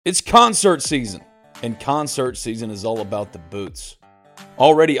It's concert season, and concert season is all about the boots.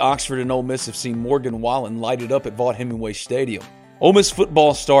 Already, Oxford and Ole Miss have seen Morgan Wallen light it up at Vaught Hemingway Stadium. Ole Miss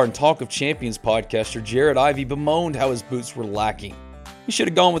football star and Talk of Champions podcaster Jared Ivey bemoaned how his boots were lacking. He should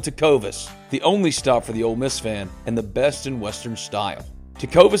have gone with Tecovas, the only stop for the Ole Miss fan and the best in Western style.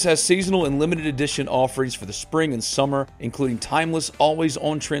 Tecovas has seasonal and limited edition offerings for the spring and summer, including timeless, always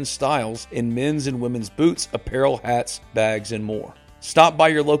on-trend styles in men's and women's boots, apparel, hats, bags, and more. Stop by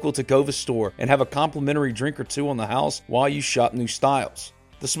your local Tecovas store and have a complimentary drink or two on the house while you shop new styles.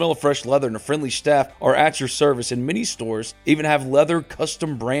 The smell of fresh leather and a friendly staff are at your service, and many stores even have leather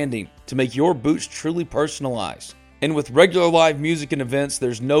custom branding to make your boots truly personalized. And with regular live music and events,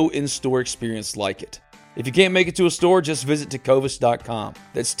 there's no in-store experience like it. If you can't make it to a store, just visit Tecovas.com.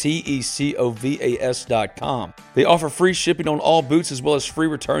 That's Tecovas.com. They offer free shipping on all boots as well as free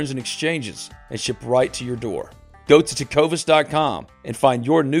returns and exchanges, and ship right to your door. Go to Tecovas.com and find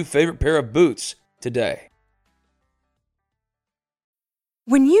your new favorite pair of boots today.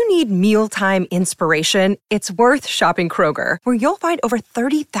 When you need mealtime inspiration, it's worth shopping Kroger, where you'll find over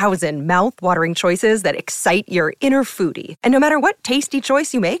 30,000 mouth-watering choices that excite your inner foodie. And no matter what tasty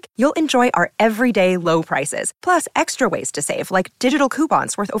choice you make, you'll enjoy our everyday low prices, plus extra ways to save, like digital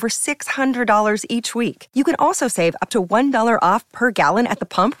coupons worth over $600 each week. You can also save up to $1 off per gallon at the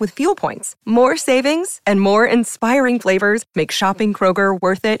pump with fuel points. More savings and more inspiring flavors make shopping Kroger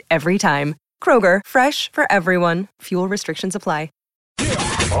worth it every time. Kroger, fresh for everyone. Fuel restrictions apply.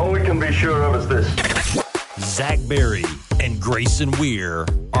 All we can be sure of is this. Zach Berry and Grayson Weir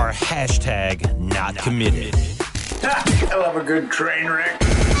are hashtag not committed. I love a good train wreck.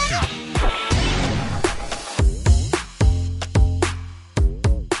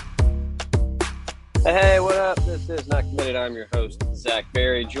 Hey, what up? This is Not Committed. I'm your host, Zach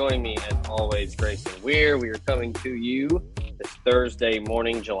Berry. Join me, as always, Grayson Weir. We are coming to you this Thursday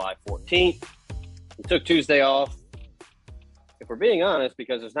morning, July 14th. We took Tuesday off. If we're being honest,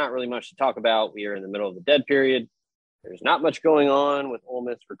 because there's not really much to talk about, we are in the middle of the dead period. There's not much going on with Ole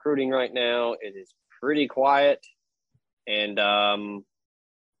Miss recruiting right now. It is pretty quiet. And, we're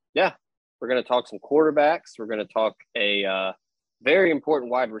going to talk some quarterbacks. We're going to talk a very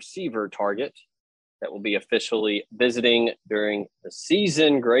important wide receiver target that will be officially visiting during the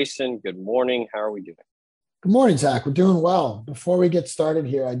season. Grayson, good morning. How are we doing? Good morning, Zach. We're doing well. Before we get started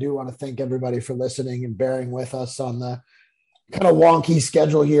here, I do want to thank everybody for listening and bearing with us on the kind of wonky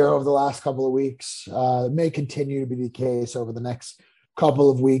schedule here over the last couple of weeks. It may continue to be the case over the next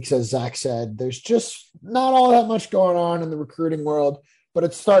couple of weeks. As Zach said, there's just not all that much going on in the recruiting world, but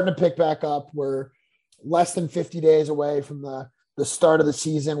it's starting to pick back up. We're less than 50 days away from the start of the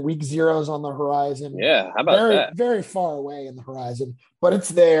season. Week 0 is on the horizon. Yeah, how about that? Very far away in the horizon, but it's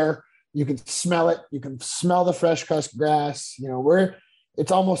there. You can smell it. You can smell the fresh cut grass. You know,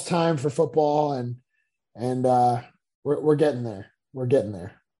 it's almost time for football, and we're getting there. We're getting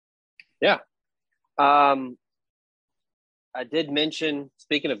there. Yeah. I did mention,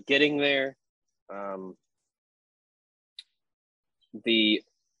 speaking of getting there, the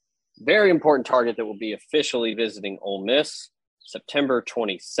very important target that will be officially visiting Ole Miss, September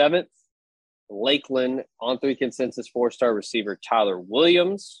 27th, Lakeland on-3 consensus 4-star receiver Tyler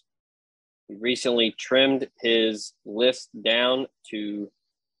Williams. He recently trimmed his list down to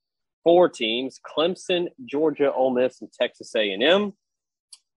 4 teams: Clemson, Georgia, Ole Miss, and Texas A&M.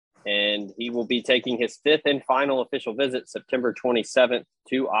 And he will be taking his 5th and final official visit September 27th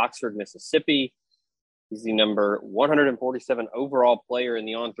to Oxford, Mississippi. He's the number 147 overall player in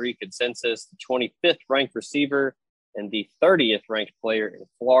the on-3 consensus, the 25th ranked receiver, and the 30th ranked player in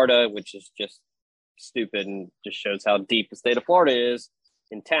Florida, which is just stupid and just shows how deep the state of Florida is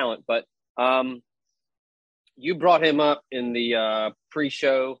in talent. But you brought him up in the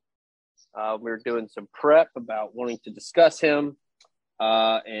pre-show. We were doing some prep about wanting to discuss him.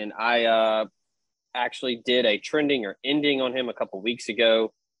 And I actually did a trending or ending on him a couple weeks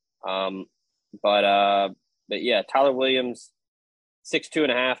ago. But yeah, Tyler Williams,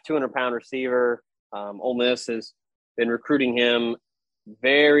 6'2.5", 200-pound receiver. Ole Miss has been recruiting him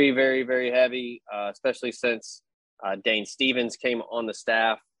very, very, very heavy, especially since Dane Stevens came on the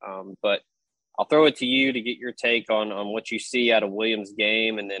staff. But I'll throw it to you to get your take on what you see out of Williams'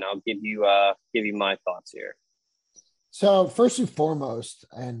 game, and then I'll give you my thoughts here. So first and foremost,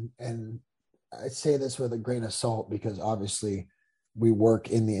 and I say this with a grain of salt because obviously we work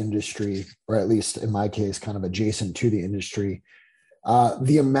in the industry, or at least in my case, kind of adjacent to the industry.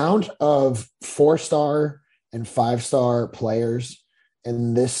 The amount of 4-star and 5-star players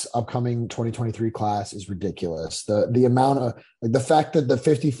in this upcoming 2023 class is ridiculous. The amount of the fact that the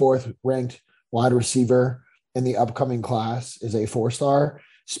 54th ranked wide receiver in the upcoming class is a 4-star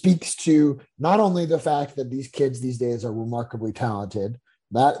speaks to not only the fact that these kids these days are remarkably talented,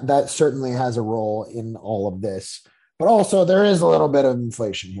 that certainly has a role in all of this, but also there is a little bit of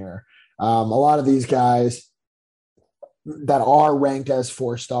inflation here. A lot of these guys that are ranked as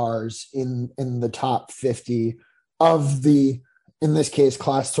 4 stars in the top 50 of the, in this case,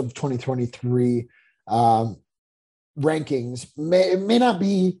 class of 2023 rankings may not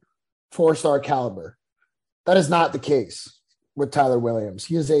be 4-star caliber. That is not the case with Tyler Williams.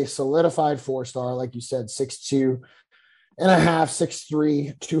 He is a solidified 4-star, like you said, 6'2" and a half,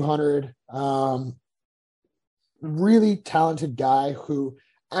 6'3", 200. Really talented guy who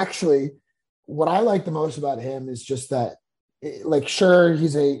actually, what I like the most about him is just that, like, sure,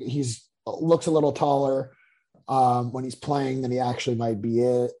 he's looks a little taller when he's playing than he actually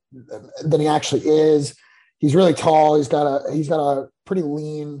is. He's really tall. He's got a pretty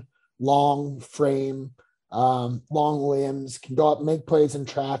lean, long frame, long limbs, can go up, make plays in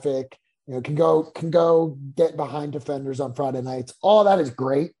traffic, can go get behind defenders on Friday nights. All that is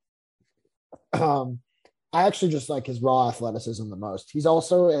great. I actually just like his raw athleticism the most. He's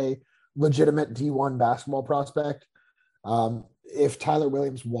also a legitimate D1 basketball prospect. If Tyler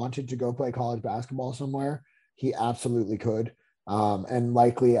Williams wanted to go play college basketball somewhere, he absolutely could. And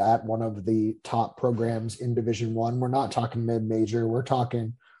likely at one of the top programs in Division I. We're not talking mid-major. We're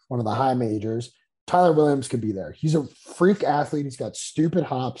talking one of the high majors. Tyler Williams could be there. He's a freak athlete. He's got stupid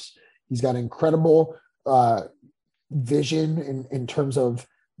hops. He's got incredible vision in terms of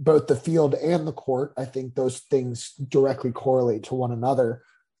both the field and the court. I think those things directly correlate to one another.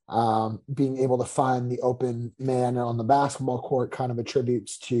 Being able to find the open man on the basketball court kind of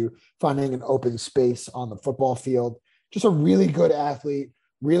attributes to finding an open space on the football field. Just a really good athlete,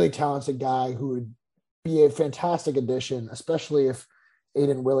 really talented guy who would be a fantastic addition, especially if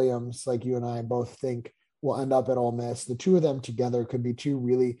Aiden Williams, like you and I both think, will end up at Ole Miss. The two of them together could be two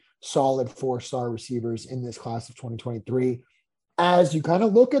really solid 4-star receivers in this class of 2023. As you kind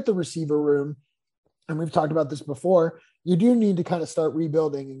of look at the receiver room, and we've talked about this before, you do need to kind of start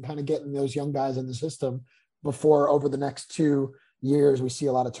rebuilding and kind of getting those young guys in the system before over the next 2 years we see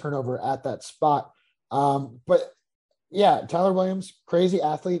a lot of turnover at that spot. But yeah, Tyler Williams, crazy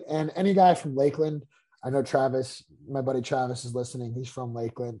athlete, and any guy from Lakeland. I know Travis, my buddy Travis is listening. He's from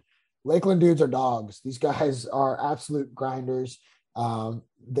Lakeland. Lakeland dudes are dogs. These guys are absolute grinders.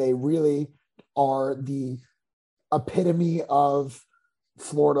 They really are the epitome of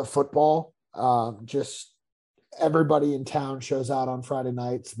Florida football. Just everybody in town shows out on Friday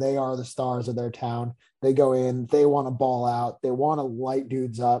nights. They are the stars of their town. They go in, they want to ball out. They want to light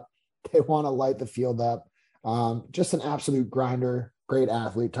dudes up. They want to light the field up. Just an absolute grinder, great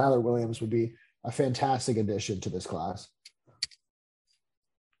athlete. Tyler Williams would be a fantastic addition to this class.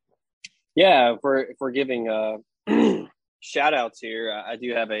 Yeah, if we're giving shout outs here, I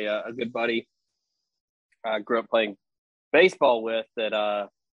do have a good buddy I grew up playing baseball with that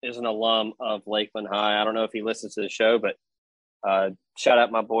is an alum of Lakeland High. I don't know if he listens to the show, but shout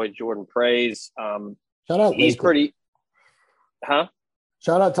out my boy Jordan Praise. Shout out he's Lakeland. pretty Shout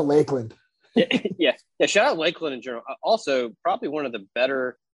out to Lakeland. yeah, shout out Lakeland in general. Also, probably one of the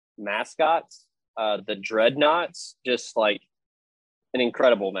better mascots, the Dreadnoughts, just like an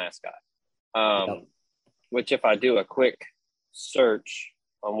incredible mascot. Which if I do a quick search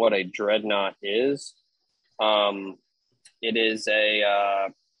on what a Dreadnought is, it is a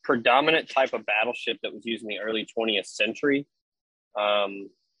predominant type of battleship that was used in the early 20th century.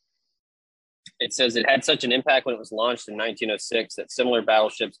 It says it had such an impact when it was launched in 1906 that similar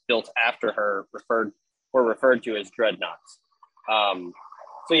battleships built after her were referred to as dreadnoughts. So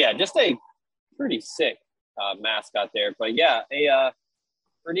yeah, just a pretty sick mascot there. But yeah, a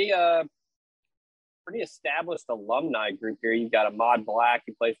pretty established alumni group here. You've got Ahmad Black,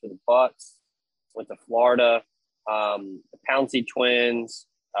 who plays for the Bucks, went to Florida. The Pouncey twins,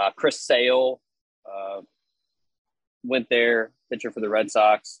 Chris Sale went there, pitcher for the Red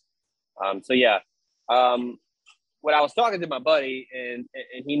Sox. So yeah, when I was talking to my buddy, and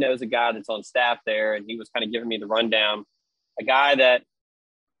he knows a guy that's on staff there, and he was kind of giving me the rundown, a guy that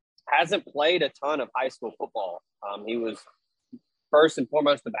hasn't played a ton of high school football. He was first and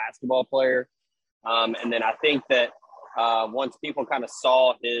foremost a basketball player. And then I think that once people kind of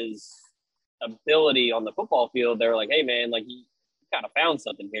saw his ability on the football field, they were like, hey man, like you kind of found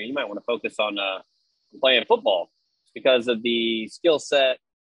something here. You might want to focus on playing football because of the skill set.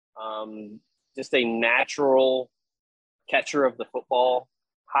 Just a natural catcher of the football,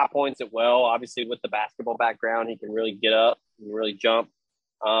 high points it well. Obviously with the basketball background, he can really get up and really jump.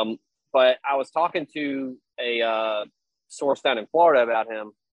 But I was talking to a source down in Florida about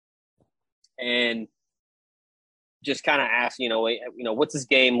him, and just kind of asked, what's his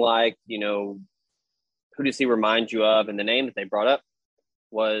game like? Who does he remind you of? And the name that they brought up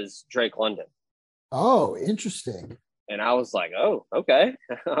was Drake London. Oh, interesting. And I was like, oh, okay.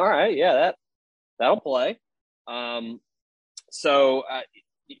 All right. Yeah, that'll play. So,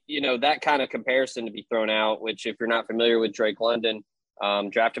 that kind of comparison to be thrown out, which if you're not familiar with Drake London,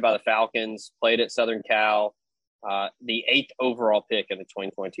 drafted by the Falcons, played at Southern Cal, the 8th overall pick in the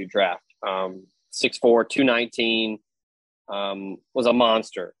 2022 draft. 6'4", 219, was a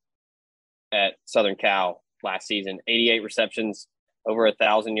monster at Southern Cal last season. 88 receptions, over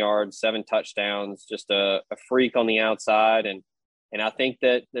 1,000 yards, 7 touchdowns, just a freak on the outside. And I think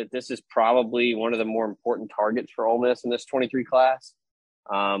that this is probably one of the more important targets for Ole Miss in this 23 class.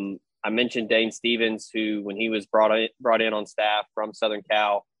 I mentioned Dane Stevens, who, when he was brought in on staff from Southern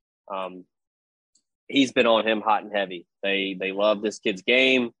Cal, he's been on him hot and heavy. They love this kid's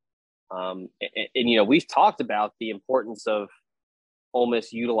game. And we've talked about the importance of Ole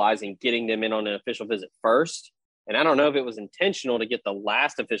Miss utilizing getting them in on an official visit first. And I don't know if it was intentional to get the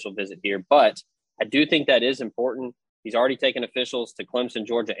last official visit here, but I do think that is important. He's already taken officials to Clemson,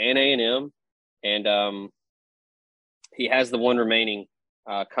 Georgia, and A&M. And he has the one remaining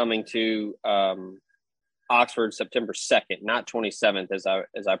coming to Oxford September 2nd, not 27th,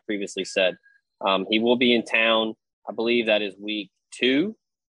 as I previously said. He will be in town. I believe that is week 2.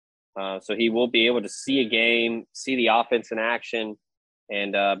 So he will be able to see a game, see the offense in action,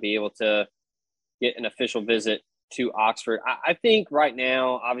 and be able to get an official visit to Oxford. I think right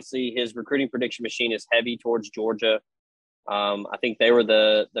now, obviously, his recruiting prediction machine is heavy towards Georgia. I think they were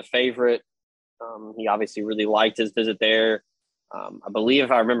the favorite. He obviously really liked his visit there. I believe,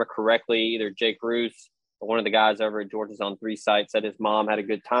 if I remember correctly, either Jake Ruth or one of the guys over at Georgia's on 3 site said his mom had a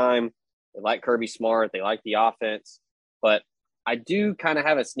good time. They like Kirby Smart. They like the offense. But I do kind of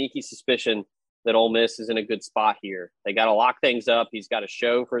have a sneaky suspicion that Ole Miss is in a good spot here. They got to lock things up. He's got to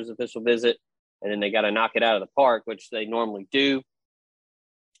show for his official visit, and then they got to knock it out of the park, which they normally do.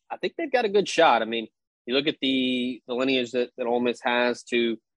 I think they've got a good shot. I mean, you look at the lineage that Ole Miss has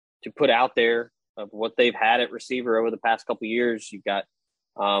to put out there of what they've had at receiver over the past couple of years. You've got,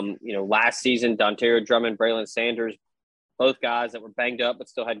 last season, Dontario Drummond, Braylon Sanders, both guys that were banged up but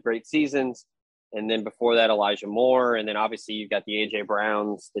still had great seasons. And then before that, Elijah Moore. And then obviously you've got the A.J.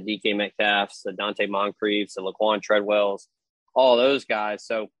 Browns, the D.K. Metcalfs, the Dante Moncriefs, the Laquan Treadwells, all those guys.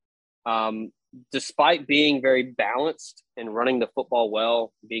 So despite being very balanced and running the football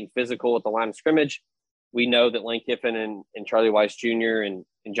well, being physical at the line of scrimmage, we know that Lane Kiffin and Charlie Weiss Jr. and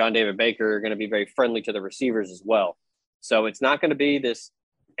John David Baker are going to be very friendly to the receivers as well. So it's not going to be this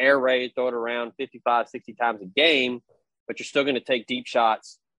air raid, throw it around 55, 60 times a game, but you're still going to take deep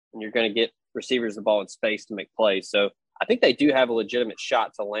shots and you're going to get receivers the ball in space to make plays. So I think they do have a legitimate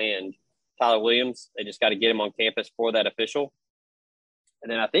shot to land Tyler Williams. They just got to get him on campus for that official.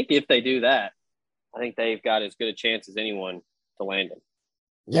 And then I think if they do that, I think they've got as good a chance as anyone to land him.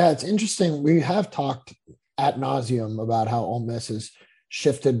 Yeah, it's interesting. We have talked ad nauseum about how Ole Miss has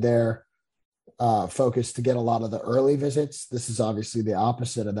shifted their focus to get a lot of the early visits. This is obviously the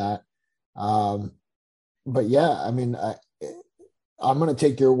opposite of that. But yeah, I mean, I'm going to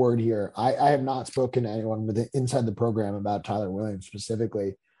take your word here. I have not spoken to anyone inside the program about Tyler Williams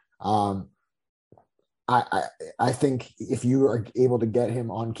specifically. I think if you are able to get him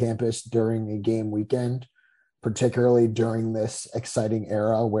on campus during a game weekend, particularly during this exciting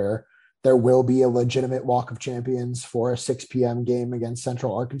era where there will be a legitimate walk of champions for a 6 p.m. game against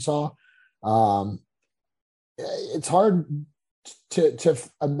Central Arkansas, it's hard to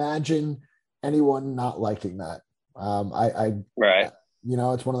imagine anyone not liking that. Right.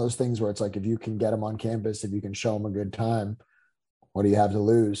 It's one of those things where it's like, if you can get him on campus, if you can show him a good time, what do you have to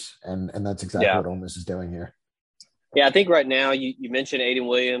lose? And that's exactly what Ole Miss is doing here. Yeah, I think right now you mentioned Aiden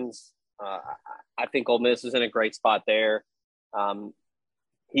Williams. I think Ole Miss is in a great spot there.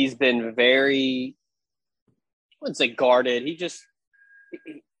 He's been very, I wouldn't say guarded. He's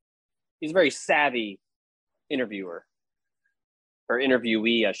a very savvy interviewer, or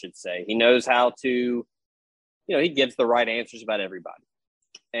interviewee, I should say. He knows how to, he gives the right answers about everybody.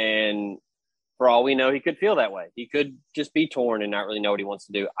 And for all we know, he could feel that way. He could just be torn and not really know what he wants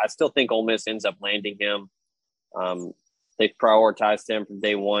to do. I still think Ole Miss ends up landing him. They've prioritized him from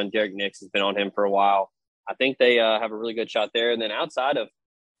day one. Derek Nix has been on him for a while. I think they have a really good shot there. And then outside of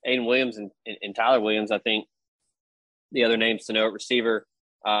Aiden Williams and Tyler Williams, I think the other names to know at receiver,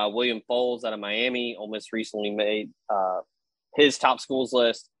 William Foles out of Miami. Ole Miss recently made his top schools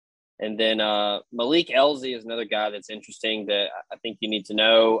list. And then Malik Elzy is another guy that's interesting that I think you need to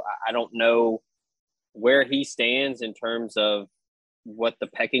know. I don't know where he stands in terms of what the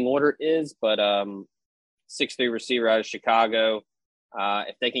pecking order is, but 6'3" receiver out of Chicago.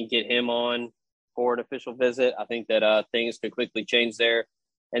 If they can get him on for an official visit, I think that things could quickly change there.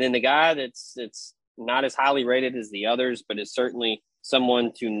 And then the guy that's not as highly rated as the others, but is certainly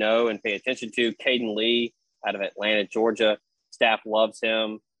someone to know and pay attention to, Caden Lee out of Atlanta, Georgia. Staff loves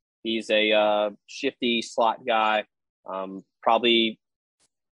him. He's a shifty slot guy, probably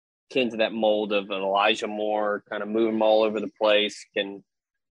akin to that mold of an Elijah Moore, kind of move him all over the place, can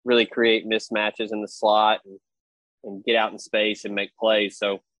really create mismatches in the slot and get out in space and make plays.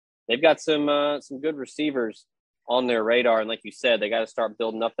 So they've got some good receivers on their radar. And like you said, they got to start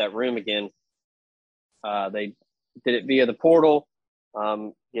building up that room again. They did it via the portal,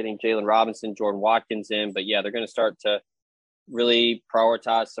 getting Jalen Robinson, Jordan Watkins in. But, yeah, they're going to start to really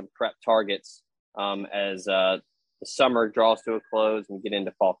prioritize some prep targets as the summer draws to a close and we get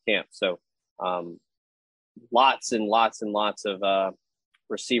into fall camp. So lots and lots and lots of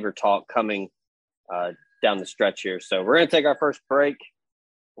receiver talk coming down the stretch here. So we're going to take our first break.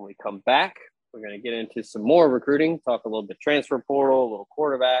 When we come back, we're going to get into some more recruiting, talk a little bit transfer portal, a little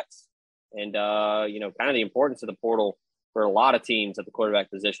quarterbacks, and, kind of the importance of the portal for a lot of teams at the quarterback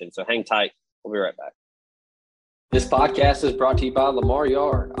position. So hang tight. We'll be right back. This podcast is brought to you by Lamar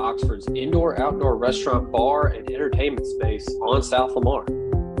Yard, Oxford's indoor-outdoor restaurant, bar, and entertainment space on South Lamar.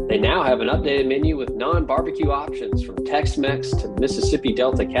 They now have an updated menu with non-barbecue options from Tex-Mex to Mississippi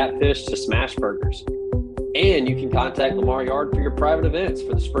Delta catfish to smash burgers. And you can contact Lamar Yard for your private events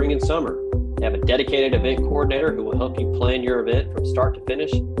for the spring and summer. They have a dedicated event coordinator who will help you plan your event from start to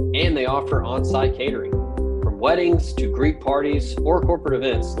finish, and they offer on-site catering. From weddings to Greek parties or corporate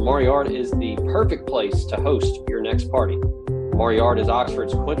events, Lamar Yard is the perfect place to host your next party. Lamar Yard is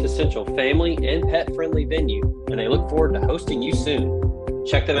Oxford's quintessential family and pet-friendly venue, and they look forward to hosting you soon.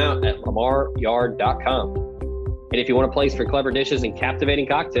 Check them out at lamaryard.com. And if you want a place for clever dishes and captivating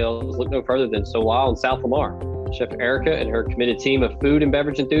cocktails, look no further than Solal in South Lamar. Chef Erica and her committed team of food and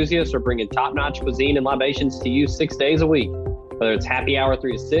beverage enthusiasts are bringing top-notch cuisine and libations to you 6 days a week. Whether it's happy hour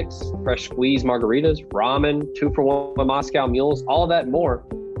 3 to 6, fresh squeeze margaritas, ramen, 2-for-1 Moscow mules, all of that and more.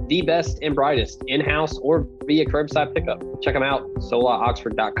 The best and brightest in-house or via curbside pickup. Check them out,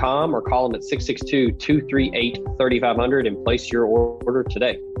 solaoxford.com, or call them at 662-238-3500 and place your order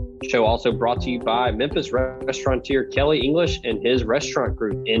today. Show also brought to you by Memphis restaurateur Kelly English and his restaurant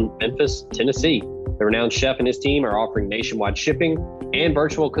group in Memphis, Tennessee. The renowned chef and his team are offering nationwide shipping and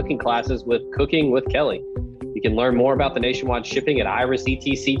virtual cooking classes with Cooking with Kelly. You can learn more about the nationwide shipping at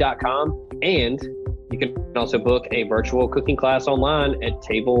irisetc.com, and you can also book a virtual cooking class online at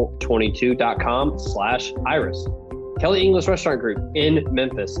table22.com/iris. Kelly English Restaurant Group in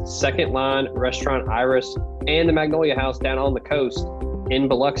Memphis, Second Line Restaurant Iris, and the Magnolia House down on the coast in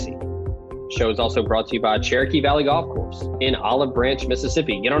Biloxi. The show is also brought to you by Cherokee Valley Golf Course in Olive Branch,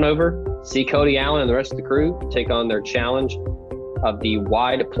 Mississippi. Get on over, see Cody Allen and the rest of the crew take on their challenge of the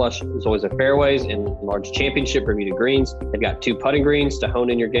wide plush Zoysia fairways and large championship Bermuda greens. They've got 2 putting greens to hone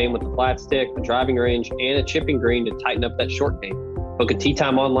in your game with the flat stick, a driving range, and a chipping green to tighten up that short game. Book a tee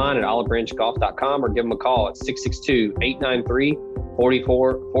time online at olivebranchgolf.com or give them a call at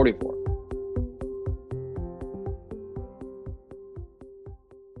 662-893-4444.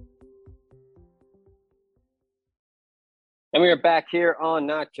 And we are back here on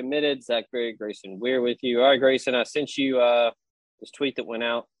Not Committed. Zach Berry, Grayson Weir with you. All right, Grayson, I sent you this tweet that went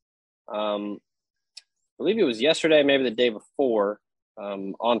out. I believe it was yesterday, maybe the day before.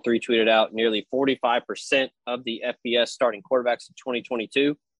 On3 tweeted out nearly 45% of the FBS starting quarterbacks in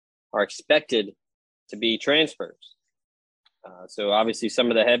 2022 are expected to be transfers. So obviously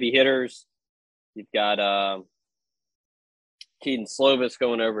some of the heavy hitters, you've got Keaton Slovis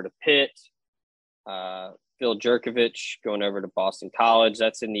going over to Pitt, Phil Jerkovich going over to Boston College.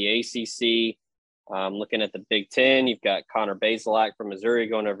 That's in the ACC. Looking at the Big Ten, you've got Connor Bazelak from Missouri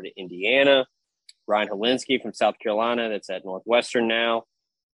going over to Indiana. Ryan Helinski from South Carolina, that's at Northwestern now.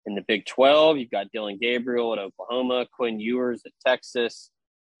 In the Big 12, you've got Dylan Gabriel at Oklahoma, Quinn Ewers at Texas,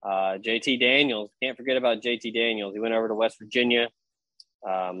 JT Daniels. Can't forget about JT Daniels. He went over to West Virginia.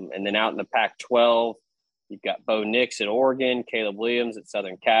 And then out in the Pac-12, you've got Bo Nix at Oregon, Caleb Williams at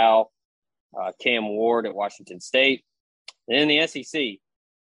Southern Cal, Cam Ward at Washington State. And in the SEC,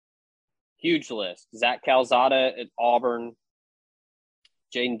 huge list. Zach Calzada at Auburn,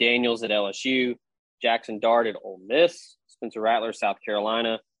 Jaden Daniels at LSU, Jackson Dart at Ole Miss, Spencer Rattler, South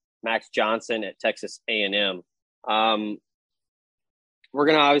Carolina, Max Johnson at Texas A&M. We're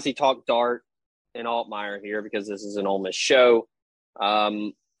going to obviously talk Dart and Altmaier here because this is an Ole Miss show.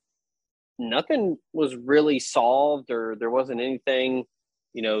 Nothing was really solved, or there wasn't anything,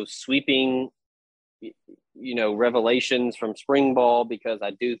 sweeping revelations from spring ball, because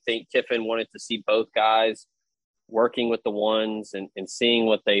I do think Kiffin wanted to see both guys working with the ones and seeing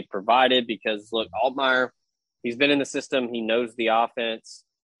what they provided, because look, Altmaier, he's been in the system. He knows the offense.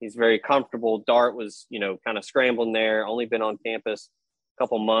 He's very comfortable. Dart was, kind of scrambling there, only been on campus a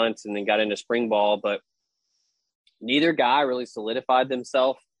couple months and then got into spring ball, but neither guy really solidified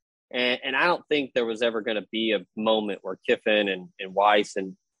themselves. And I don't think there was ever going to be a moment where Kiffin and Weiss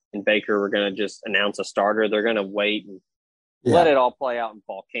and Baker were going to just announce a starter. They're going to wait and let it all play out in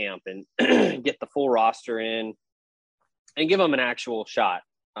fall camp and get the full roster in and give them an actual shot.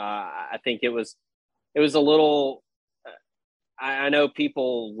 I think it was a little I know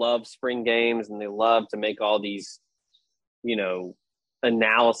people love spring games and they love to make all these,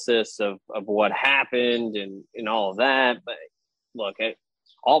 analysis of what happened and all of that. But look,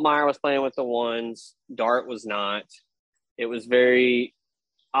 Altmaier was playing with the ones. Dart was not. It was very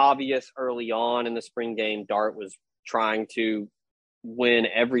obvious early on in the spring game. Dart was trying to win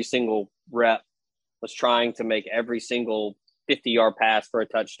every single rep, was trying to make every single 50-yard pass for a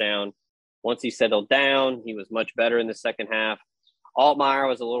touchdown. Once he settled down, he was much better in the second half. Altmaier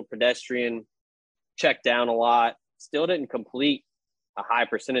was a little pedestrian, checked down a lot, still didn't complete a high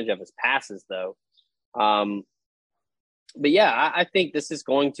percentage of his passes, though. But yeah, I think this is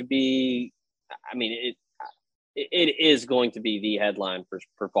going to be, it is going to be the headline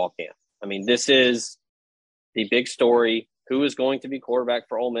for fall camp. This is the big story. Who is going to be quarterback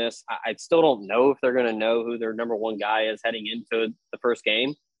for Ole Miss? I still don't know if they're going to know who their number one guy is heading into the first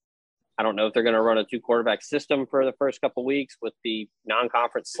game. I don't know if they're going to run a 2-quarterback system for the first couple of weeks with the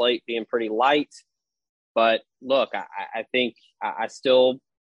non-conference slate being pretty light. But look, I think I still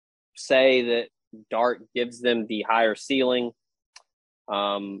say that Dart gives them the higher ceiling.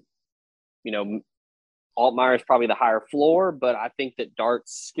 Altmaier is probably the higher floor, but I think that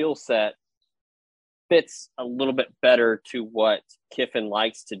Dart's skill set fits a little bit better to what Kiffin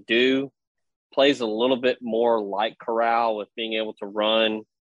likes to do, plays a little bit more like Corral with being able to run.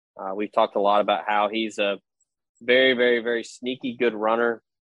 We've talked a lot about how he's a very, very, very sneaky good runner.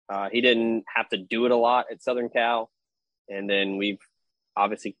 He didn't have to do it a lot at Southern Cal. And then we've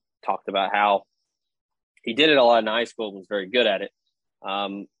obviously talked about how he did it a lot in high school and was very good at it.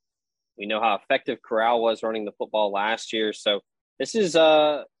 We know how effective Corral was running the football last year. So this is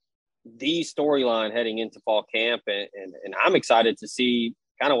the storyline heading into fall camp. And I'm excited to see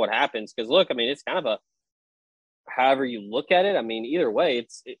kind of what happens. Because, look, it's kind of a however you look at it. Either way,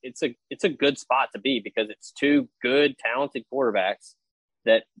 it's a good spot to be, because it's two good, talented quarterbacks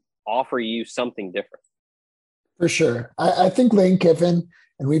that offer you something different. For sure. I think Lane Kiffin,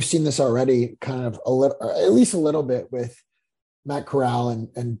 and we've seen this already kind of at least a little bit with Matt Corral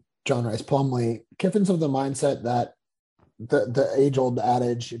and John Rice Plumlee. Kiffin's of the mindset that the age-old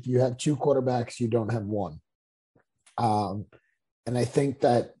adage, if you have two quarterbacks, you don't have one. And I think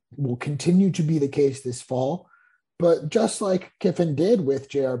that will continue to be the case this fall. But just like Kiffin did with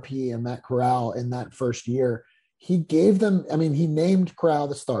JRP and Matt Corral in that first year, he gave them, he named Corral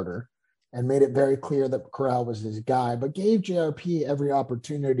the starter and made it very clear that Corral was his guy, but gave JRP every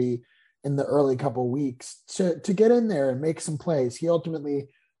opportunity in the early couple of weeks to get in there and make some plays. He ultimately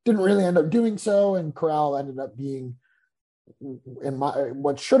didn't really end up doing so, and Corral ended up being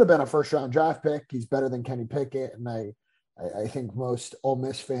what should have been a first-round draft pick. He's better than Kenny Pickett, and I think most Ole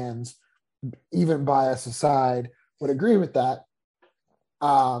Miss fans, even bias aside, would agree with that.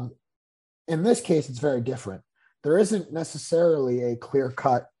 In this case, it's very different. There isn't necessarily a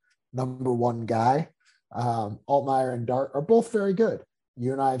clear-cut number one guy. Altmaier and Dart are both very good.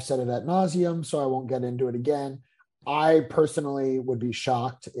 You and I have said it ad nauseum, so I won't get into it again. I personally would be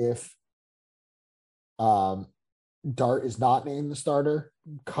shocked if Dart is not named the starter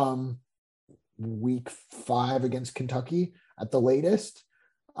come week 5 against Kentucky at the latest.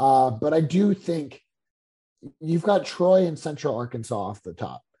 But I do think you've got Troy and Central Arkansas off the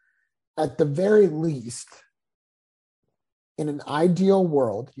top. At the very least, in an ideal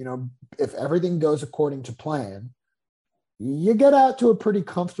world, if everything goes according to plan, you get out to a pretty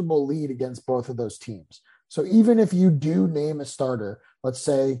comfortable lead against both of those teams. So even if you do name a starter, let's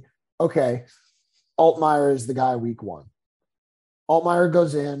say, okay, Altmaier is the guy week 1. Altmaier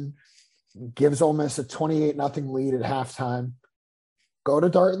goes in, gives Ole Miss a 28-0 lead at halftime. Go to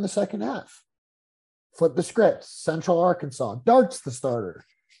Dart in the second half. Flip the script. Central Arkansas. Dart's the starter.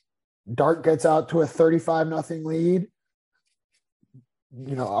 Dart gets out to a 35-0 lead.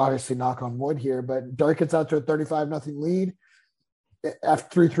 Obviously knock on wood here, but Dart gets out to a 35-0 lead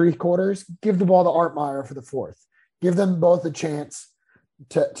after 3 quarters. Give the ball to Altmaier for the 4th. Give them both a chance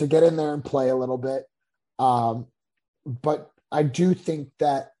to get in there and play a little bit. But I do think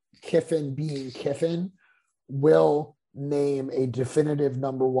that Kiffin being Kiffin will name a definitive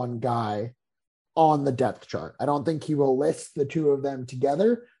number one guy on the depth chart. I don't think he will list the two of them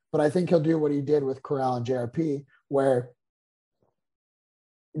together, but I think he'll do what he did with Corral and JRP, where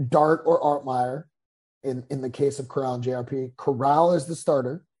Dart or Altmaier, in the case of Corral and JRP, Corral is the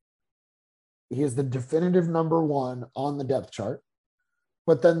starter. He is the definitive number one on the depth chart.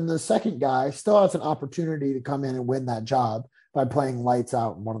 But then the second guy still has an opportunity to come in and win that job by playing lights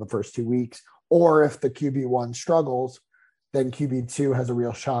out in one of the first 2 weeks. Or if the QB1 struggles, then QB2 has a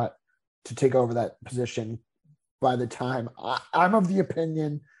real shot to take over that position by the time. I'm of the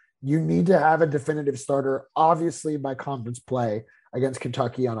opinion you need to have a definitive starter, obviously by conference play against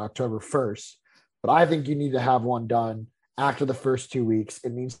Kentucky on October 1st. But I think you need to have one done after the first 2 weeks.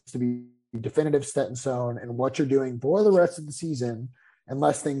 It needs to be definitive, set in stone, and what you're doing for the rest of the season,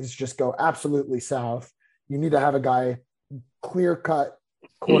 unless things just go absolutely south. You need to have a guy, clear-cut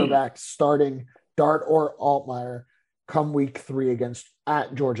quarterback starting Dart or Altmaier come week 3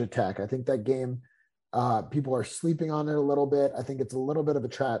 at Georgia Tech. I think that game, people are sleeping on it a little bit. I think it's a little bit of a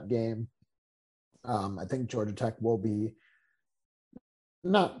trap game. I think Georgia Tech will be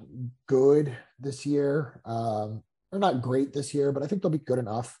not good this year, or not great this year, but I think they'll be good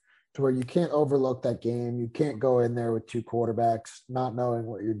enough to where you can't overlook that game. You can't go in there with two quarterbacks not knowing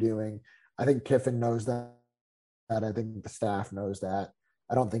what you're doing. I think Kiffin knows that. I think the staff knows that.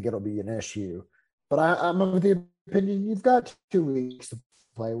 I don't think it'll be an issue. But I'm of the opinion you've got 2 weeks to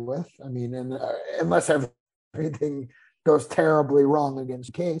play with. I mean, and unless everything goes terribly wrong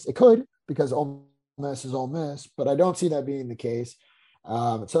against Case, it could, because Ole Miss is Ole Miss, but I don't see that being the case.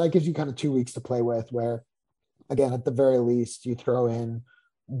 So that gives you kind of 2 weeks to play with, where, again, at the very least, you throw in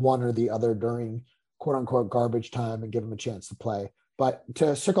one or the other during quote unquote garbage time and give them a chance to play. But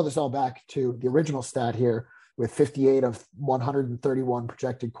to circle this all back to the original stat here, with 58 of 131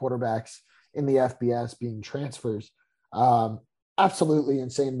 projected quarterbacks in the FBS being transfers, absolutely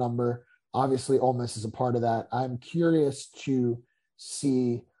insane number. Obviously, Ole Miss is a part of that. I'm curious to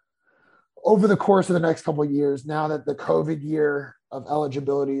see over the course of the next couple of years, now that the COVID year of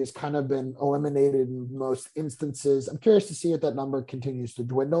eligibility has kind of been eliminated in most instances, I'm curious to see if that number continues to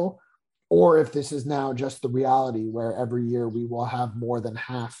dwindle, or if this is now just the reality where every year we will have more than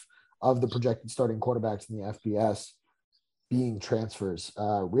half of the projected starting quarterbacks in the FBS being transfers.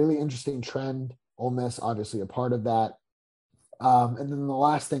 Really interesting trend. Ole Miss, obviously a part of that. And then the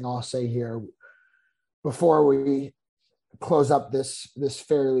last thing I'll say here before we close up this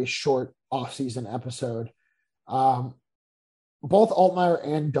fairly short offseason episode, both Altmaier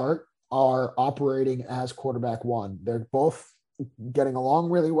and Dart are operating as quarterback one. They're both getting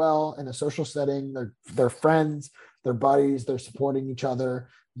along really well in a social setting. They're friends, they're buddies, they're supporting each other.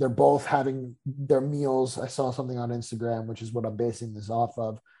 They're both having their meals. I saw something on Instagram, which is what I'm basing this off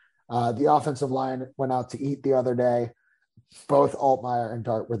of. The offensive line went out to eat the other day. Both Altmaier and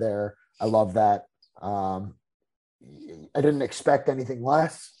Dart were there. I love that. I didn't expect anything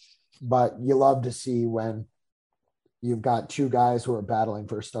less, but you love to see when you've got two guys who are battling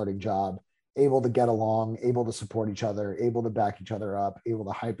for a starting job, able to get along, able to support each other, able to back each other up, able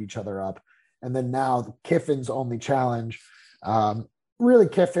to hype each other up. And then now Kiffin's only challenge, really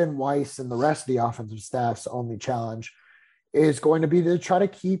Kiffin, Weiss, and the rest of the offensive staff's only challenge is going to be to try to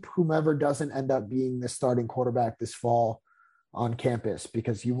keep whomever doesn't end up being the starting quarterback this fall on campus,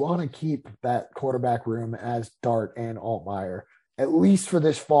 because you want to keep that quarterback room as Dart and Altmaier, at least for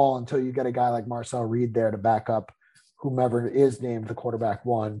this fall, until you get a guy like Marcel Reed there to back up whomever is named the quarterback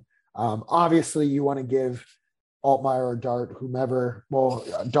one. Obviously, you want to give Altmaier or Dart, whomever, well,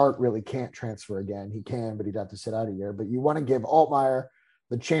 Dart really can't transfer again. He can, but he'd have to sit out a year. But you want to give Altmaier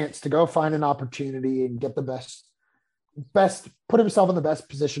the chance to go find an opportunity and get the best, put himself in the best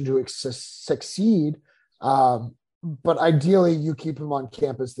position to succeed. But ideally, you keep him on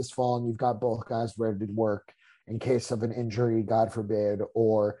campus this fall, and you've got both guys ready to work in case of an injury, God forbid,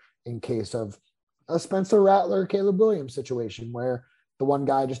 or in case of a Spencer Rattler, Caleb Williams situation where the one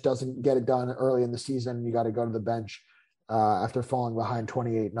guy just doesn't get it done early in the season, and you got to go to the bench after falling behind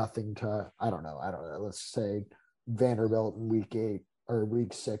 28-0 to, I don't know, let's say Vanderbilt in week 8 or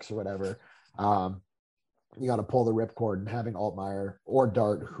week 6 or whatever. You got to pull the ripcord, and having Altmaier or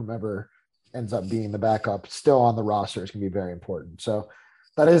Dart, whomever ends up being the backup, still on the roster is going to be very important. So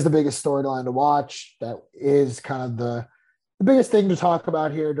that is the biggest storyline to watch. That is kind of the biggest thing to talk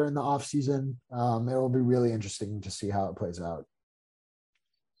about here during the offseason. It will be really interesting to see how it plays out.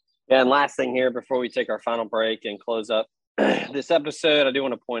 Yeah, and last thing here before we take our final break and close up this episode, I do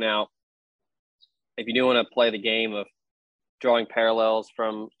want to point out, if you do want to play the game of drawing parallels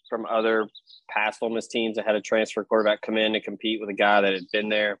from other past Ole Miss teams that had a transfer quarterback come in to compete with a guy that had been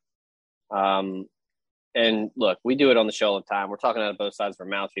there, and look, we do it on the show all the time. We're talking out of both sides of our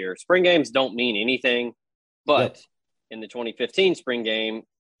mouth here. Spring games don't mean anything, but in the 2015 spring game,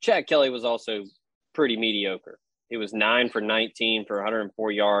 Chad Kelly was also pretty mediocre. He was 9 for 19 for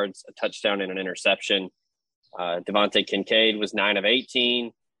 104 yards, a touchdown and an interception. Devontae Kincaid was 9 of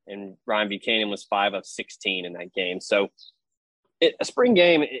 18, and Ryan Buchanan was 5 of 16 in that game. So a spring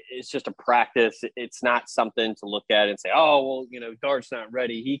game is just a practice. It's not something to look at and say, oh, well, Dart's not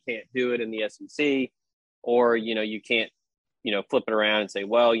ready. He can't do it in the SEC. Or, you can't, flip it around and say,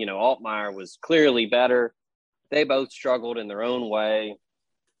 well, Altmaier was clearly better. They both struggled in their own way.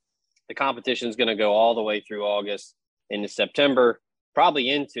 The competition is going to go all the way through August into September, probably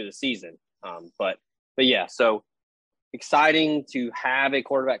into the season. But yeah, so exciting to have a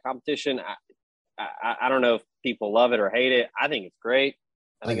quarterback competition. I don't know if people love it or hate it. I think it's great.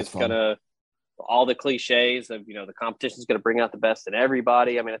 I think it's going to, all the cliches of, the competition is going to bring out the best in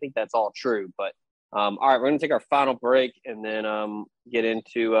everybody. I mean, I think that's all true. But all right, we're going to take our final break and then get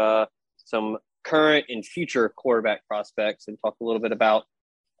into some current and future quarterback prospects and talk a little bit about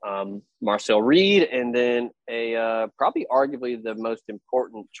Marcel Reed, and then probably arguably the most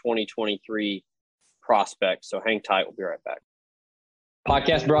important 2023 prospect. So hang tight. We'll be right back.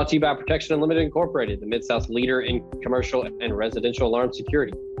 Podcast brought to you by Protection Unlimited Incorporated, the Mid-South's leader in commercial and residential alarm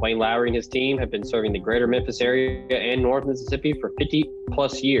security. Wayne Lowry and his team have been serving the greater Memphis area and North Mississippi for 50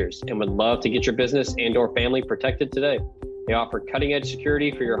 plus years and would love to get your business and or family protected today. They offer cutting-edge security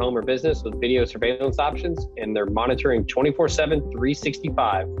for your home or business with video surveillance options, and they're monitoring 24/7,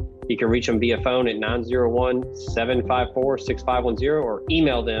 365. You can reach them via phone at 901-754-6510 or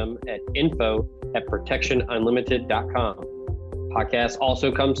email them at info@protectionunlimited.com. Podcast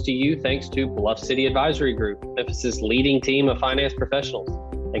also comes to you thanks to Bluff City Advisory Group, Memphis's leading team of finance professionals.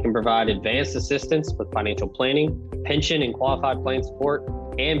 They can provide advanced assistance with financial planning, pension and qualified plan support,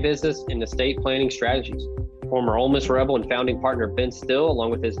 and business and estate planning strategies. Former Ole Miss Rebel and founding partner Ben Still,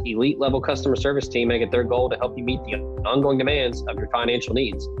 along with his elite-level customer service team, make it their goal to help you meet the ongoing demands of your financial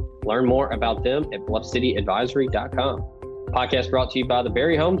needs. Learn more about them at bluffcityadvisory.com. Podcast brought to you by the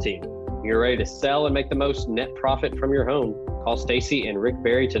Berry Home Team. You're ready to sell and make the most net profit from your home. Call Stacy and Rick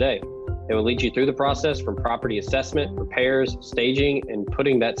Berry today. They will lead you through the process from property assessment, repairs, staging, and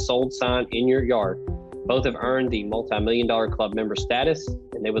putting that sold sign in your yard. Both have earned the multi-million-dollar club member status,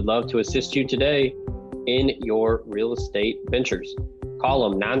 and they would love to assist you today in your real estate ventures. Call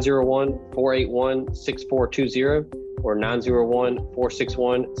them 901-481-6420 or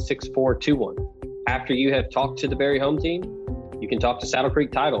 901-461-6421. After you have talked to the Berry Home Team, you can talk to Saddle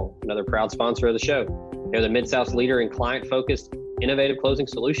Creek Title, another proud sponsor of the show. They're the Mid-South's leader in client-focused, innovative closing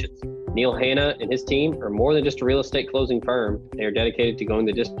solutions. Neil Hanna and his team are more than just a real estate closing firm. They are dedicated to going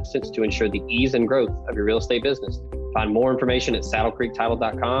the distance to ensure the ease and growth of your real estate business. Find more information at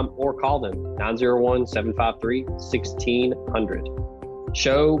saddlecreektitle.com or call them 901-753-1600.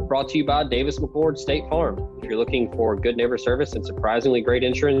 Show brought to you by Davis McCord State Farm. If you're looking for good neighbor service and surprisingly great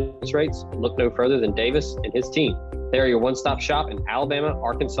insurance rates, look no further than Davis and his team. They are your one-stop shop in Alabama,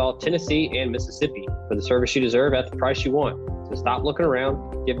 Arkansas, Tennessee, and Mississippi for the service you deserve at the price you want. So stop looking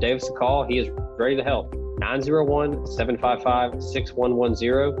around. Give Davis a call. He is ready to help.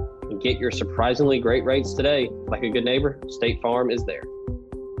 901-755-6110 and get your surprisingly great rates today. Like a good neighbor, State Farm is there.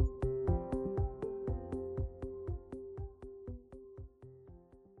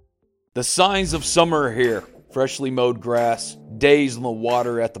 The signs of summer are here. Freshly mowed grass, days on the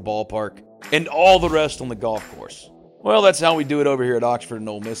water at the ballpark, and all the rest on the golf course. Well, that's how we do it over here at Oxford and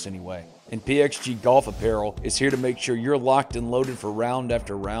Ole Miss anyway. And PXG Golf Apparel is here to make sure you're locked and loaded for round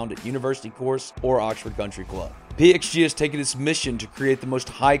after round at University Course or Oxford Country Club. PXG has taken its mission to create the most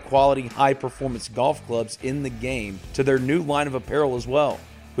high-quality, high-performance golf clubs in the game to their new line of apparel as well.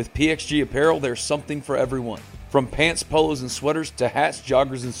 With PXG Apparel, there's something for everyone. From pants, polos, and sweaters to hats,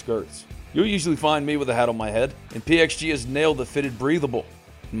 joggers, and skirts. You'll usually find me with a hat on my head, and PXG has nailed the fitted breathable.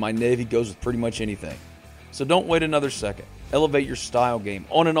 And my navy goes with pretty much anything. So don't wait another second. Elevate your style game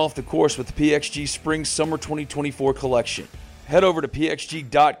on and off the course with the PXG Spring Summer 2024 collection. Head over to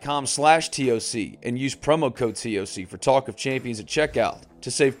pxg.com/TOC and use promo code TOC for Talk of Champions at checkout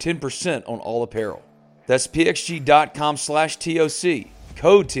to save 10% on all apparel. That's pxg.com/TOC,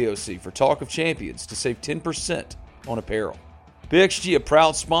 code TOC for Talk of Champions to save 10% on apparel. PXG, a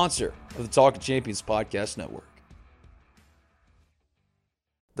proud sponsor of the Talk of Champions podcast network.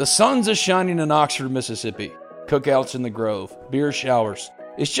 The sun's a shining in Oxford, Mississippi. Cookouts in the Grove, beer showers.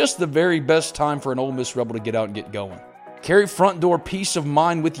 It's just the very best time for an Ole Miss Rebel to get out and get going. Carry front door peace of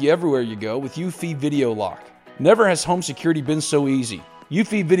mind with you everywhere you go with UFI Video Lock. Never has home security been so easy.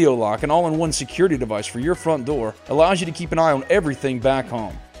 UFI Video Lock, an all-in-one security device for your front door, allows you to keep an eye on everything back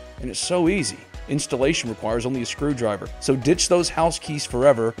home. And it's so easy. Installation requires only a screwdriver. So ditch those house keys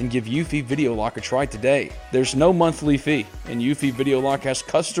forever and give Eufy Video Lock a try today. There's no monthly fee, and Eufy Video Lock has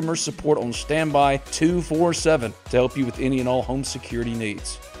customer support on standby 24/7 to help you with any and all home security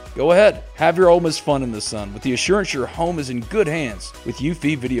needs. Go ahead, have your Ole Miss fun in the sun with the assurance your home is in good hands with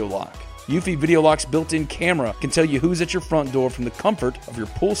Eufy Video Lock. Eufy Video Lock's built-in camera can tell you who's at your front door from the comfort of your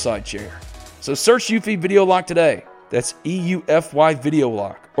poolside chair. So search Eufy Video Lock today. That's EUFY Video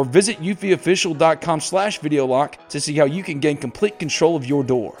Lock. Or visit eufyofficial.com/video lock to see how you can gain complete control of your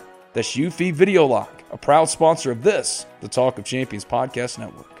door. That's Eufy Video Lock, a proud sponsor of this, the Talk of Champions Podcast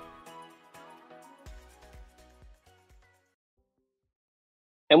Network.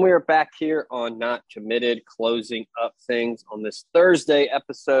 And we are back here on Not Committed, closing up things on this Thursday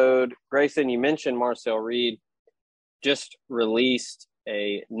episode. Grayson, you mentioned Marcel Reed just released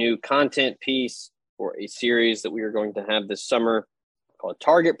a new content piece for a series that we are going to have this summer called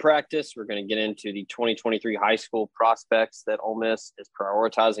Target Practice. We're going to get into the 2023 high school prospects that Ole Miss is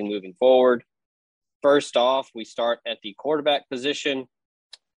prioritizing moving forward. First off, we start at the quarterback position.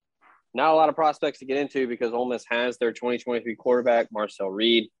 Not a lot of prospects to get into because Ole Miss has their 2023 quarterback, Marcel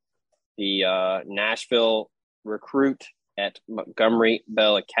Reed, the Nashville recruit at Montgomery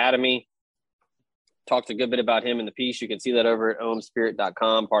Bell Academy. Talked a good bit about him in the piece. You can see that over at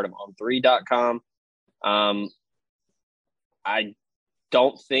omspirit.com, part of on3.com. I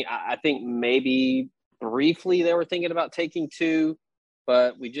think maybe briefly they were thinking about taking two,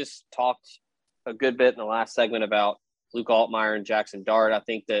 but we just talked a good bit in the last segment about Luke Altmaier and Jackson Dart. I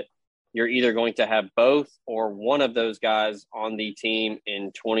think that you're either going to have both or one of those guys on the team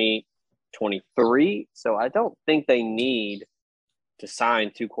in 2023. So I don't think they need to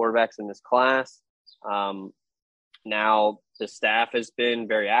sign two quarterbacks in this class. Now the staff has been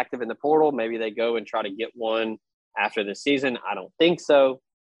very active in the portal. Maybe they go and try to get one after the season. I don't think so.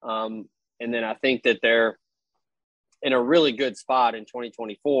 And then I think that they're in a really good spot in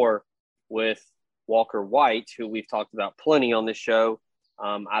 2024 with Walker White, who we've talked about plenty on this show.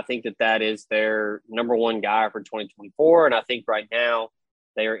 I think that is their number one guy for 2024. And I think right now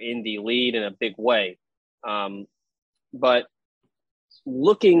they are in the lead in a big way. But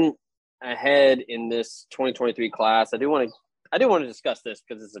looking ahead in this 2023 class, I do want to discuss this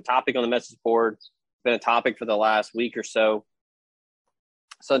because it's a topic on the message board. It's been a topic for the last week or so.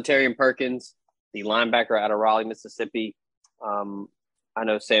 Suntarine Perkins, the linebacker out of Raleigh, Mississippi. I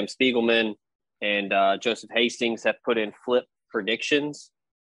know Sam Spiegelman and Joseph Hastings have put in flip predictions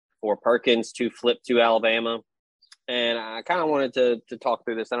for Perkins to flip to Alabama. And I kind of wanted to talk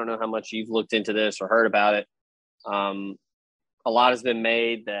through this. I don't know how much you've looked into this or heard about it. A lot has been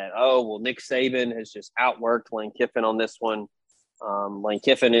made that, Nick Saban has just outworked Lane Kiffin on this one. Lane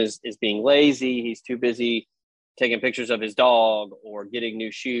Kiffin is being lazy. He's too busy taking pictures of his dog or getting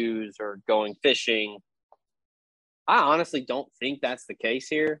new shoes or going fishing. I honestly don't think that's the case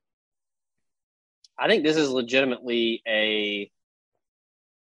here. I think this is legitimately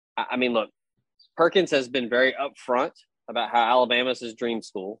look, Perkins has been very upfront about how Alabama's his dream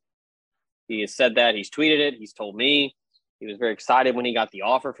school. He has said that. He's tweeted it. He's told me. He was very excited when he got the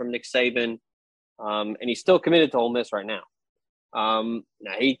offer from Nick Saban. And he's still committed to Ole Miss right now. Now,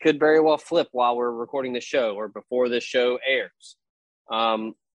 he could very well flip while we're recording the show or before this show airs.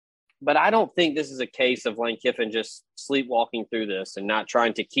 But I don't think this is a case of Lane Kiffin just sleepwalking through this and not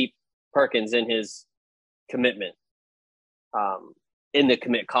trying to keep Perkins in his commitment, in the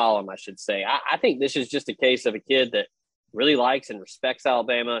commit column, I should say. I think this is just a case of a kid that really likes and respects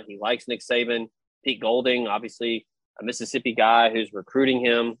Alabama. He likes Nick Saban. Pete Golding, obviously a Mississippi guy who's recruiting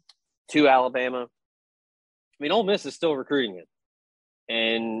him to Alabama. Ole Miss is still recruiting him.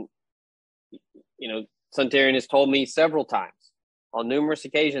 And, Suntarine has told me several times on numerous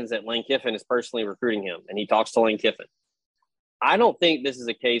occasions that Lane Kiffin is personally recruiting him, and he talks to Lane Kiffin. I don't think this is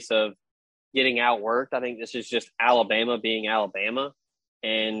a case of getting outworked. I think this is just Alabama being Alabama,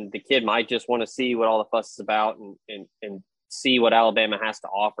 and the kid might just want to see what all the fuss is about and see what Alabama has to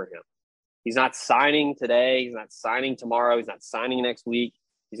offer him. He's not signing today. He's not signing tomorrow. He's not signing next week.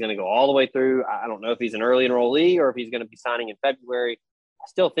 He's going to go all the way through. I don't know if he's an early enrollee or if he's going to be signing in February. I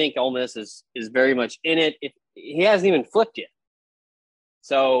still think Ole Miss is very much in it. He hasn't even flipped yet.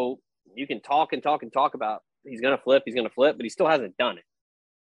 So you can talk and talk and talk about he's going to flip, but he still hasn't done it.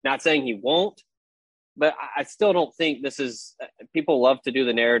 Not saying he won't, but I still don't think this is – people love to do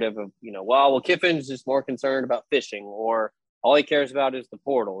the narrative of, Kiffin's just more concerned about fishing, or all he cares about is the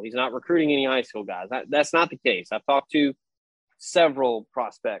portal. He's not recruiting any high school guys. That's not the case. I've talked to several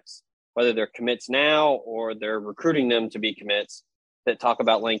prospects, whether they're commits now or they're recruiting them to be commits, that talk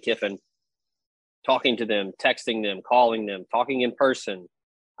about Lane Kiffin, talking to them, texting them, calling them, talking in person.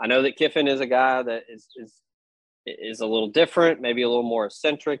 I know that Kiffin is a guy that is a little different, maybe a little more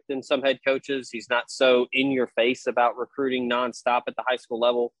eccentric than some head coaches. He's not so in your face about recruiting nonstop at the high school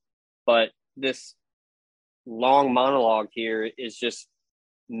level. But this long monologue here is just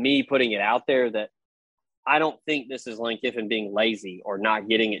me putting it out there that I don't think this is Lane Kiffin being lazy or not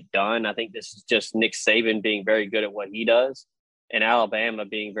getting it done. I think this is just Nick Saban being very good at what he does and Alabama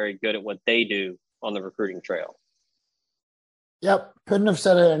being very good at what they do on the recruiting trail. Yep. Couldn't have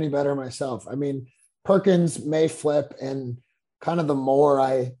said it any better myself. I mean, Perkins may flip, and kind of the more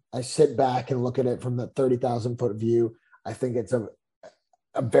I sit back and look at it from the 30,000 foot view, I think it's a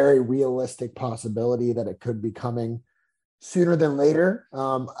very realistic possibility that it could be coming sooner than later.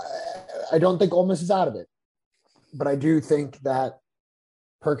 I don't think Ole Miss is out of it, but I do think that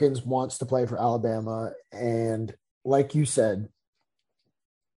Perkins wants to play for Alabama. And like you said,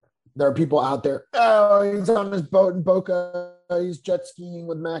 there are people out there, oh, he's on his boat in Boca, he's jet skiing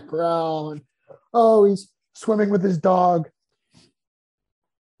with Matt Corral, and oh, he's swimming with his dog.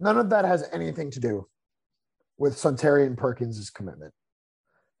 None of that has anything to do with Suntarine Perkins' commitment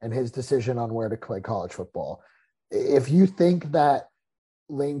and his decision on where to play college football. If you think that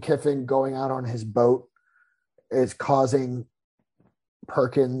Lane Kiffin going out on his boat is causing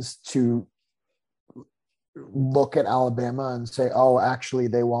Perkins to look at Alabama and say, oh, actually,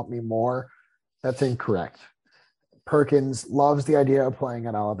 they want me more, that's incorrect. Perkins loves the idea of playing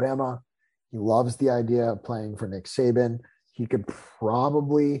at Alabama. He loves the idea of playing for Nick Saban. He could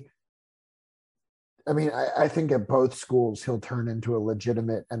probably, I think at both schools, he'll turn into a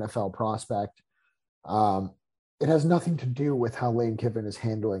legitimate NFL prospect. It has nothing to do with how Lane Kiffin is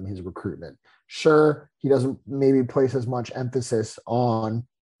handling his recruitment. Sure, he doesn't maybe place as much emphasis on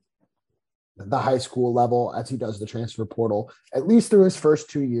the high school level as he does the transfer portal, at least through his first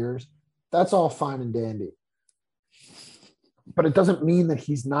 2 years. That's all fine and dandy. But it doesn't mean that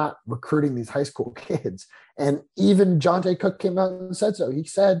he's not recruiting these high school kids. And even John J. Cook came out and said so. He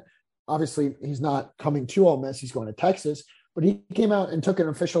said, obviously, he's not coming to Ole Miss. He's going to Texas. But he came out and took an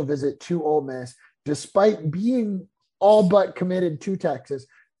official visit to Ole Miss, despite being all but committed to Texas,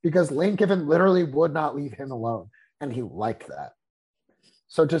 because Lane Kiffin literally would not leave him alone. And he liked that.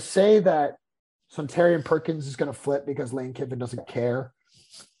 So to say that Suntarine Perkins is going to flip because Lane Kiffin doesn't care,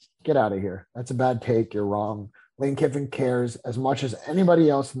 get out of here. That's a bad take. You're wrong. Lane Kiffin cares as much as anybody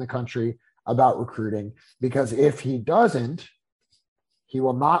else in the country about recruiting, because if he doesn't, he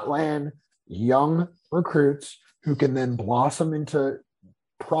will not land young recruits who can then blossom into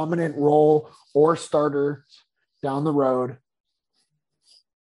prominent role or starter down the road.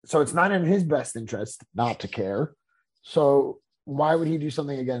 So it's not in his best interest not to care. So why would he do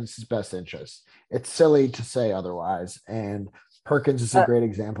something against his best interest? It's silly to say otherwise. And Perkins is a great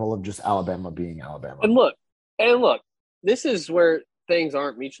example of just Alabama being Alabama. And look, this is where things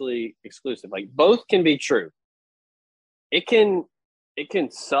aren't mutually exclusive. Like, both can be true. It can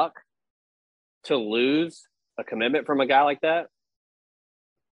suck to lose a commitment from a guy like that,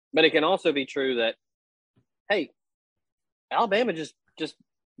 but it can also be true that, hey, Alabama just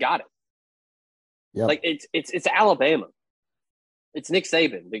got it. Yep. Like, it's Alabama. It's Nick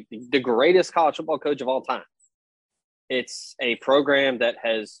Saban, the greatest college football coach of all time. It's a program that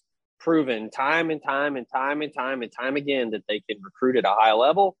has proven time and time again that they can recruit at a high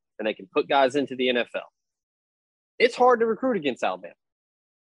level and they can put guys into the NFL. It's hard to recruit against Alabama.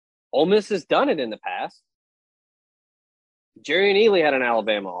 Ole Miss has done it in the past. Jerry and Ely had an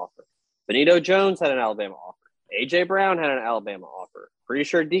Alabama offer. Benito Jones had an Alabama offer. A.J. Brown had an Alabama offer. Pretty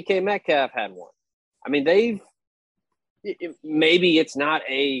sure DK Metcalf had one. I mean, maybe it's not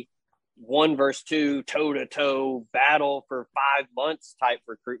a 1 versus 2 toe-to-toe battle for 5 months type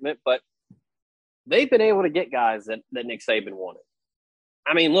recruitment, but they've been able to get guys that Nick Saban wanted.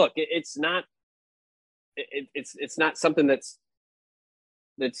 I mean, look, it's not something that's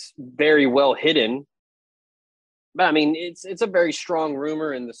very well hidden, but I mean, it's a very strong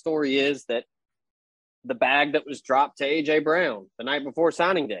rumor, and the story is that the bag that was dropped to A.J. Brown the night before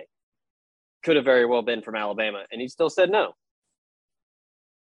signing day could have very well been from Alabama, and he still said no.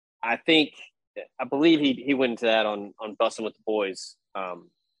 I believe he went into that on Bussin' with the Boys.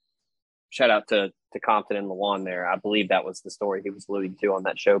 Shout out to Compton and Lawan there. I believe that was the story he was alluding to on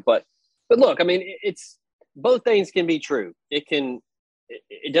that show. But look, I mean, it's both things can be true.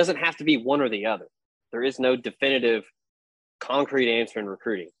 It doesn't have to be one or the other. There is no definitive, concrete answer in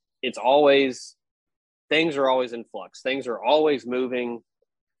recruiting. Things are always in flux. Things are always moving.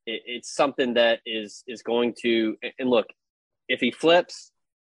 It's something that is going to, and look, if he flips,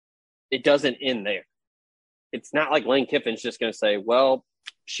 it doesn't end there. It's not like Lane Kiffin's just going to say, well,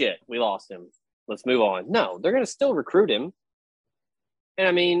 shit, we lost him. Let's move on. No, they're going to still recruit him. And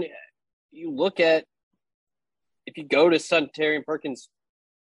I mean, you look at, if you go to Suntarine Perkins'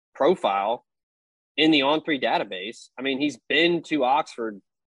 profile in the On3 database, I mean, he's been to Oxford,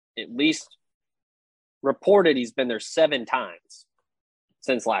 at least reported he's been there 7 times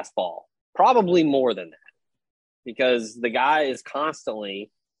since last fall. Probably more than that, because the guy is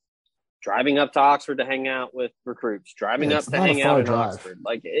constantly driving up to Oxford to hang out with recruits, driving up to hang out in Oxford.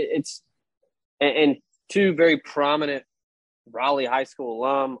 Like it's and 2 very prominent Raleigh High School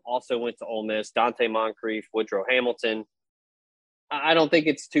alum also went to Ole Miss, Dante Moncrief, Woodrow Hamilton. I don't think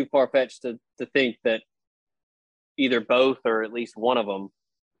it's too far-fetched to think that either both or at least one of them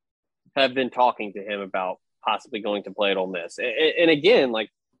have been talking to him about possibly going to play at Ole Miss. And again, like,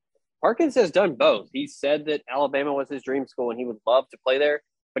 Perkins has done both. He said that Alabama was his dream school and he would love to play there,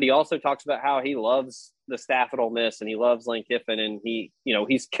 but he also talks about how he loves the staff at Ole Miss and he loves Lane Kiffin, and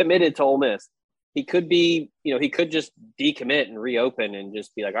he's committed to Ole Miss. He could be, he could just decommit and reopen and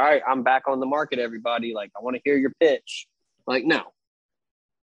just be like, all right, I'm back on the market, everybody. Like, I want to hear your pitch. Like, no.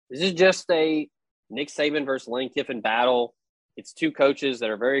 This is just a Nick Saban versus Lane Kiffin battle. It's 2 coaches that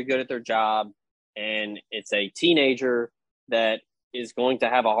are very good at their job, and it's a teenager that is going to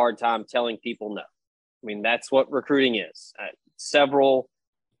have a hard time telling people no. I mean, that's what recruiting is. Several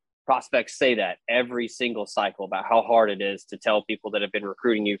prospects say that every single cycle about how hard it is to tell people that have been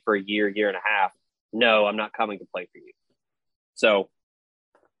recruiting you for a year and a half, no, I'm not coming to play for you. So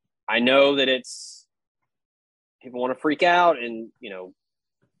I know that people want to freak out and,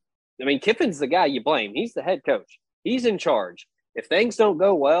 I mean, Kiffin's the guy you blame. He's the head coach. He's in charge. If things don't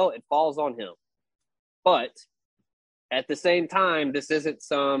go well, it falls on him. But at the same time, this isn't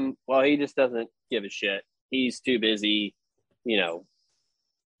he just doesn't give a shit. He's too busy,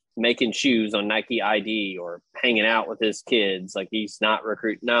 making shoes on Nike ID or hanging out with his kids. Like, he's not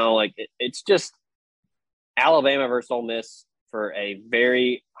recruiting. No, like it's just Alabama versus Ole Miss for a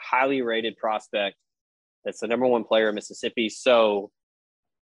very highly rated prospect that's the number 1 player in Mississippi. So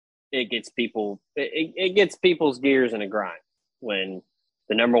it gets people's gears in a grind when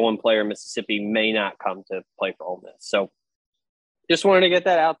the number 1 player in Mississippi may not come to play for Ole Miss. So just wanted to get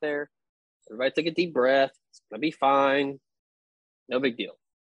that out there. Everybody take a deep breath. It's going to be fine. No big deal.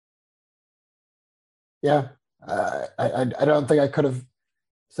 Yeah. I don't think I could have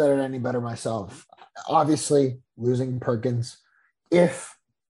said it any better myself. Obviously, losing Perkins, at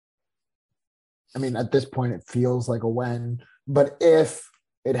this point, it feels like a win, but if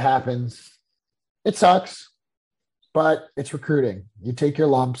it happens, it sucks, but it's recruiting. You take your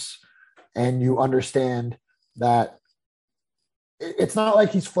lumps and you understand that it's not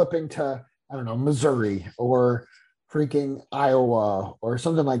like he's flipping to, I don't know, Missouri or freaking Iowa or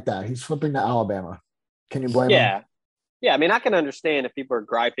something like that. He's flipping to Alabama. Can you blame him? Yeah. I mean, I can understand if people are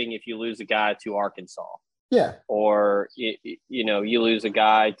griping if you lose a guy to Arkansas. Yeah. Or, you lose a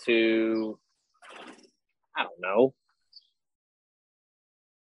guy to, I don't know.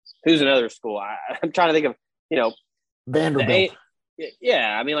 Who's another school? I'm trying to think of, Vanderbilt.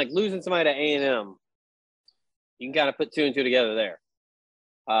 Yeah, I mean, like losing somebody to A&M, you can kind of put 2 and 2 together there.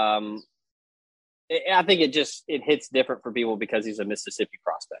 I think it hits different for people because he's a Mississippi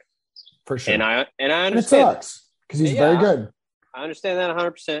prospect. For sure. And I understand. And it sucks because he's very good. I understand that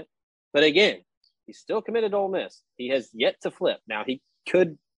 100%. But again, he's still committed to Ole Miss. He has yet to flip. Now, he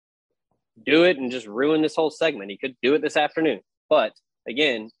could do it and just ruin this whole segment. He could do it this afternoon. But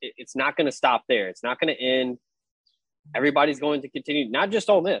again, it's not going to stop there. It's not going to end. Everybody's going to continue, not just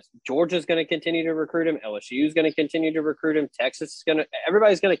Ole Miss. Georgia's going to continue to recruit him. LSU is going to continue to recruit him. Texas is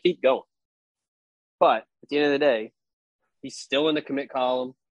everybody's going to keep going. But at the end of the day, he's still in the commit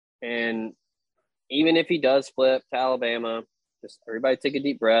column. And even if he does flip to Alabama, just everybody take a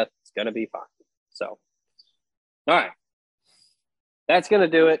deep breath. It's going to be fine. So, all right. That's going to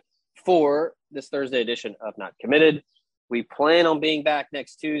do it for this Thursday edition of Not Committed. We plan on being back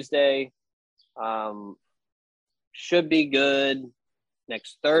next Tuesday. Should be good.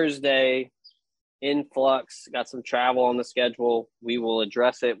 Next Thursday, influx. Got some travel on the schedule. We will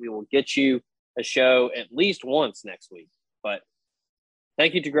address it. We will get you a show at least once next week. But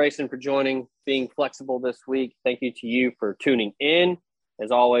thank you to Grayson for joining, being flexible this week. Thank you to you for tuning in.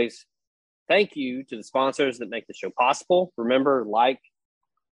 As always, thank you to the sponsors that make the show possible. Remember, like,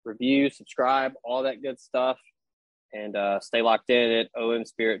 review, subscribe, all that good stuff. And stay locked in at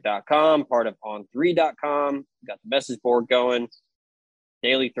omspirit.com, part of on3.com. Got the message board going,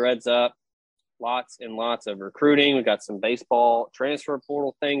 daily threads up, lots and lots of recruiting. We've got some baseball transfer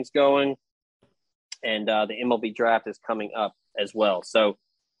portal things going, and the MLB draft is coming up as well. So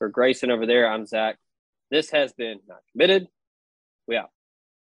for Grayson over there, I'm Zach. This has been Not Committed. We out.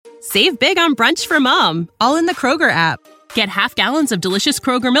 Save big on brunch for mom, all in the Kroger app. Get half gallons of delicious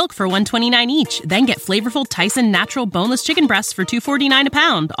Kroger milk for $1.29 each. Then get flavorful Tyson natural boneless chicken breasts for $2.49 a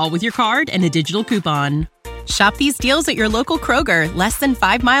pound, all with your card and a digital coupon. Shop these deals at your local Kroger, less than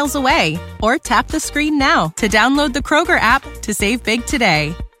 5 miles away. Or tap the screen now to download the Kroger app to save big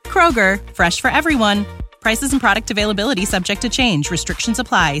today. Kroger, fresh for everyone. Prices and product availability subject to change. Restrictions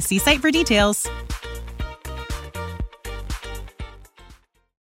apply. See site for details.